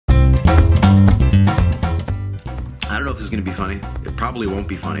gonna be funny. It probably won't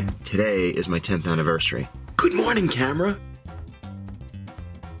be funny. Today is my 10th anniversary. Good morning, camera.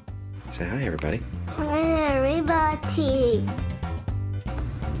 Say hi, everybody. Hi, everybody.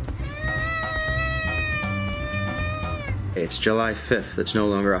 It's July 5th. It's no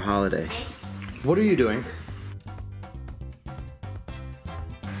longer a holiday. What are you doing?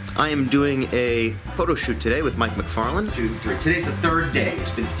 I am doing a photo shoot today with Mike McFarlane. Today's the 3rd day.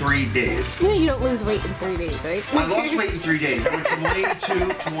 It's been 3 days. You know you don't lose weight in 3 days, right? I lost weight in 3 days. I went from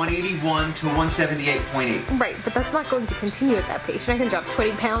 182 to 181 to 178.8. Right, but that's not going to continue at that pace. You're not going to drop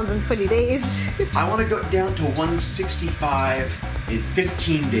 20 pounds in 20 days. I want to go down to 165 in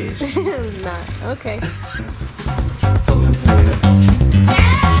 15 days. Not. Okay.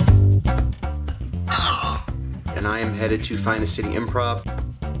 And I am headed to Finest City Improv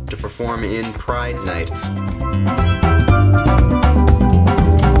to perform in Pride Night. 1,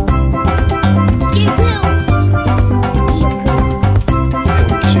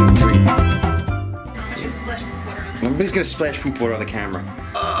 2, 3. Nobody's gonna splash poop water on the camera.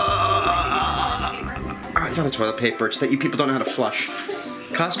 It's not the toilet paper, it's that you people don't know how to flush.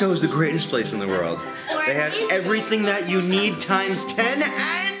 Costco is the greatest place in the world. They have everything that you need times 10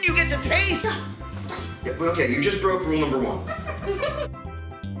 and you get to taste! Yeah, okay, you just broke rule number 1.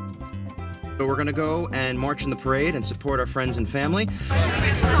 So we're gonna go and march in the parade and support our friends and family. You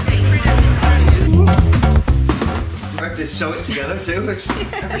have to sew it together too. It's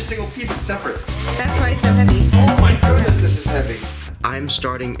every single piece is separate. That's why it's so heavy. Oh my goodness, this is heavy. I'm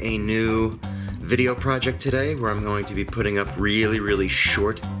starting a new video project today where I'm going to be putting up really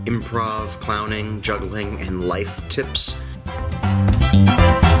short improv, clowning, juggling, and life tips.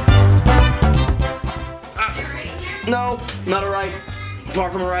 No, not alright.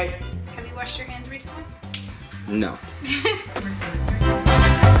 Far from alright. Have you washed your hands recently? No.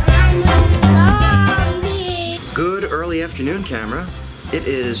 Good early afternoon, camera. It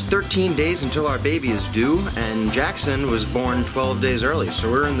is 13 days until our baby is due, and Jackson was born 12 days early,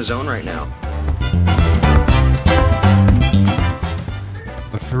 so we're in the zone right now.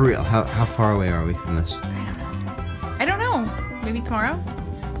 But for real, how far away are we from this? I don't know. Maybe tomorrow?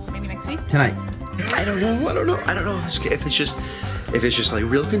 Maybe next week? Tonight. I don't know. If it's just like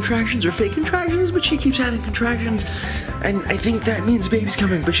real contractions or fake contractions, but she keeps having contractions, and I think that means a baby's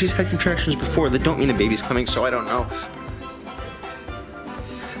coming, but she's had contractions before that don't mean a baby's coming, so I don't know.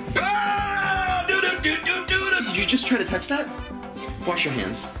 Ah! Did you just try to touch that? Wash your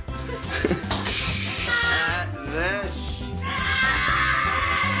hands. At this.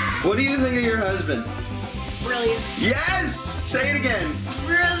 What do you think of your husband? Brilliant. Yes! Say it again.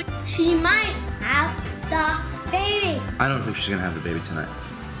 Brilliant. She might have the baby. I don't think she's gonna have the baby tonight.